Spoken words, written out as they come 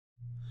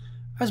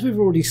As we've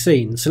already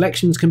seen,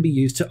 selections can be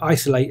used to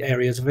isolate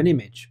areas of an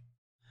image.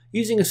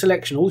 Using a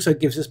selection also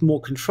gives us more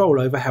control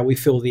over how we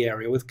fill the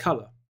area with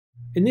colour.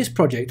 In this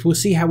project we'll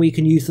see how we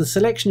can use the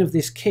selection of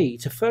this key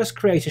to first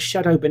create a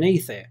shadow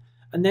beneath it,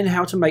 and then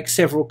how to make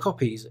several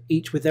copies,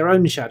 each with their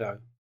own shadow.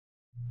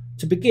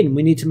 To begin,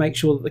 we need to make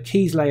sure that the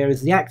keys layer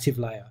is the active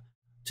layer.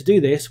 To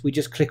do this, we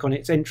just click on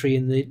its entry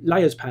in the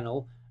Layers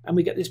panel and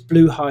we get this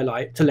blue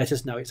highlight to let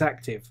us know it's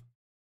active.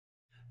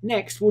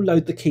 Next, we'll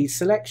load the keys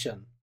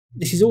selection.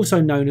 This is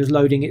also known as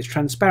loading its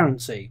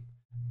transparency,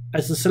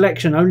 as the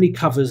selection only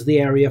covers the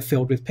area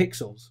filled with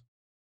pixels.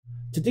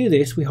 To do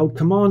this, we hold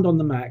Command on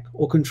the Mac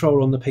or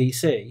Control on the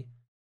PC,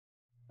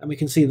 and we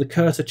can see the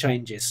cursor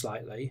changes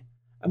slightly,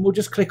 and we'll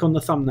just click on the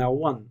thumbnail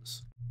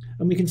once,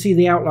 and we can see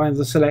the outline of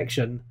the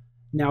selection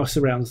now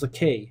surrounds the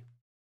key.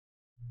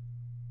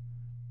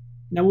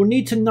 Now we'll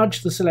need to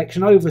nudge the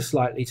selection over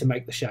slightly to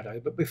make the shadow,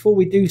 but before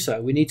we do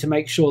so we need to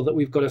make sure that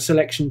we've got a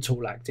selection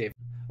tool active,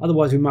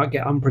 otherwise we might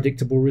get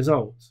unpredictable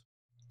results.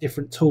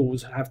 Different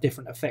tools have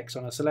different effects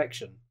on a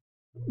selection.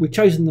 We've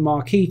chosen the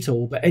marquee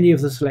tool, but any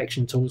of the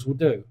selection tools will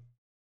do.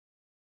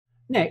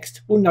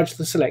 Next, we'll nudge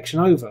the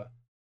selection over.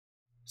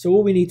 So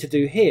all we need to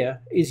do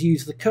here is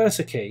use the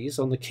cursor keys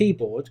on the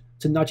keyboard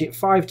to nudge it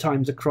 5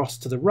 times across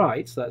to the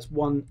right, so that's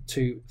 1,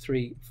 2,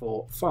 3,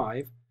 4,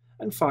 5,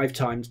 and 5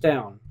 times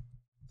down,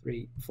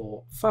 3,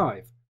 4,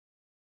 5.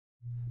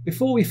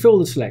 Before we fill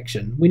the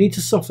selection, we need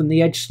to soften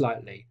the edge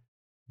slightly.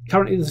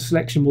 Currently the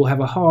selection will have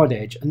a hard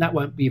edge and that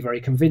won't be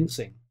very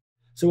convincing.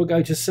 So we'll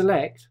go to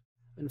Select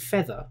and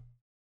Feather,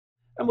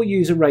 and we'll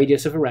use a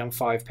radius of around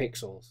 5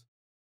 pixels.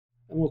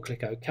 And we'll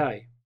click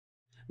OK.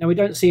 Now we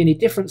don't see any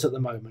difference at the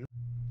moment.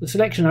 The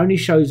selection only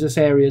shows us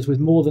areas with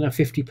more than a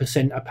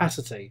 50%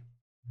 opacity,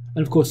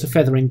 and of course the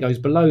feathering goes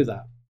below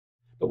that,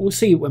 but we'll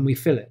see it when we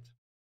fill it.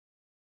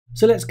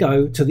 So let's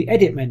go to the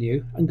Edit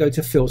menu and go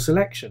to Fill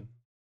Selection.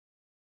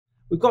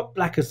 We've got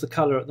black as the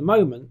colour at the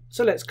moment,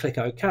 so let's click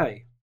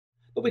OK.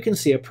 But we can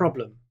see a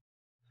problem.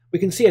 We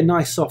can see a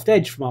nice soft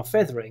edge from our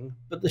feathering,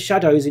 but the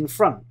shadow is in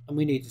front and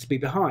we need it to be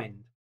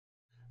behind.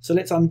 So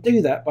let's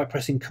undo that by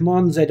pressing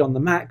Command Z on the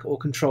Mac or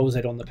Control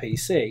Z on the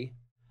PC,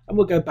 and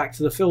we'll go back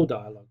to the Fill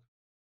dialog.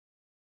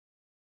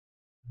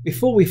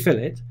 Before we fill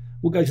it,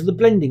 we'll go to the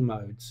blending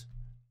modes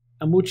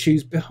and we'll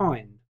choose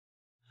Behind.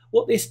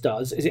 What this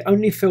does is it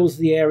only fills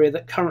the area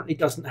that currently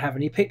doesn't have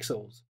any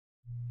pixels.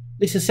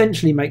 This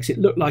essentially makes it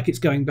look like it's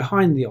going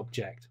behind the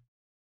object.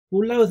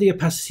 We'll lower the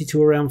opacity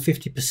to around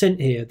 50%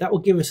 here. That will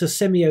give us a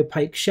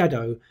semi-opaque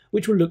shadow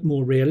which will look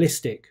more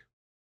realistic.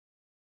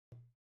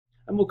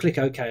 And we'll click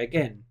OK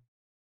again.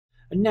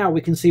 And now we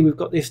can see we've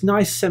got this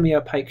nice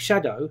semi-opaque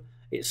shadow,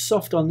 it's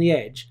soft on the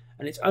edge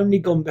and it's only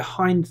gone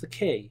behind the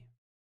key.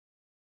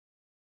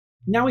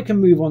 Now we can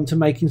move on to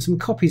making some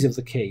copies of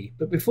the key,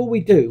 but before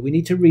we do we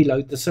need to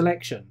reload the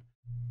selection.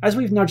 As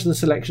we've nudged the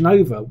selection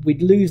over,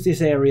 we'd lose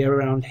this area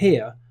around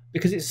here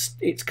because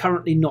it's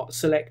currently not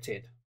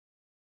selected.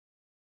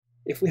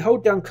 If we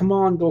hold down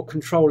Command or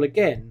Control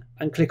again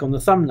and click on the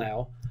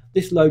thumbnail,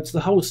 this loads the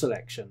whole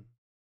selection.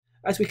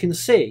 As we can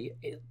see,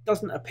 it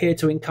doesn't appear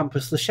to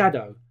encompass the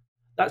shadow.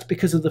 That's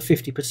because of the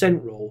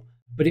 50% rule,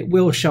 but it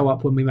will show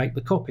up when we make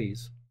the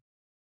copies.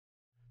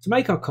 To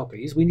make our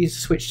copies, we need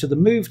to switch to the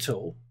Move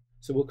tool.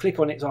 So we'll click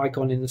on its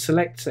icon in the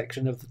Select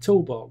section of the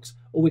toolbox,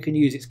 or we can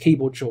use its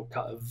keyboard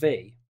shortcut of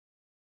V.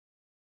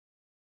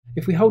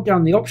 If we hold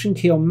down the Option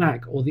key on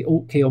Mac or the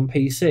Alt key on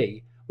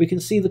PC, we can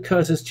see the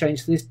cursors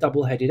change to this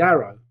double-headed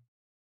arrow.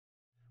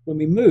 When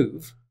we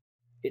move,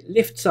 it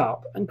lifts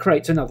up and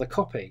creates another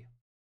copy.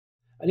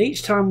 And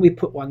each time we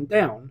put one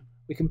down,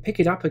 we can pick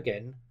it up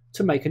again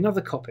to make another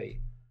copy.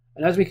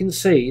 And as we can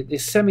see,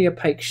 this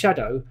semi-opaque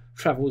shadow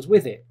travels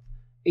with it.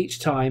 Each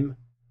time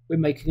we're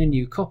making a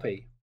new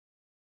copy.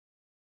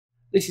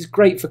 This is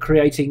great for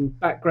creating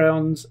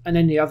backgrounds and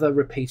any other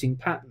repeating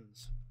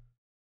patterns.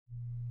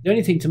 The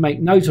only thing to make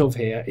note of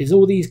here is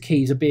all these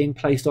keys are being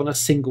placed on a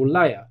single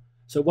layer,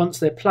 so once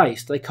they're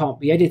placed they can't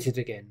be edited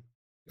again.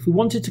 If we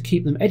wanted to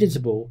keep them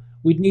editable,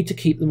 we'd need to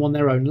keep them on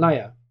their own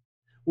layer.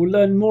 We'll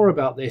learn more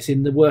about this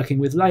in the Working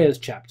with Layers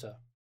chapter.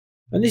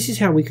 And this is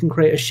how we can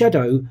create a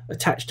shadow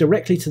attached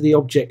directly to the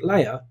object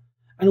layer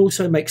and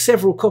also make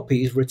several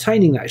copies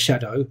retaining that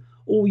shadow,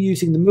 all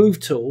using the Move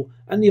tool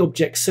and the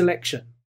object selection.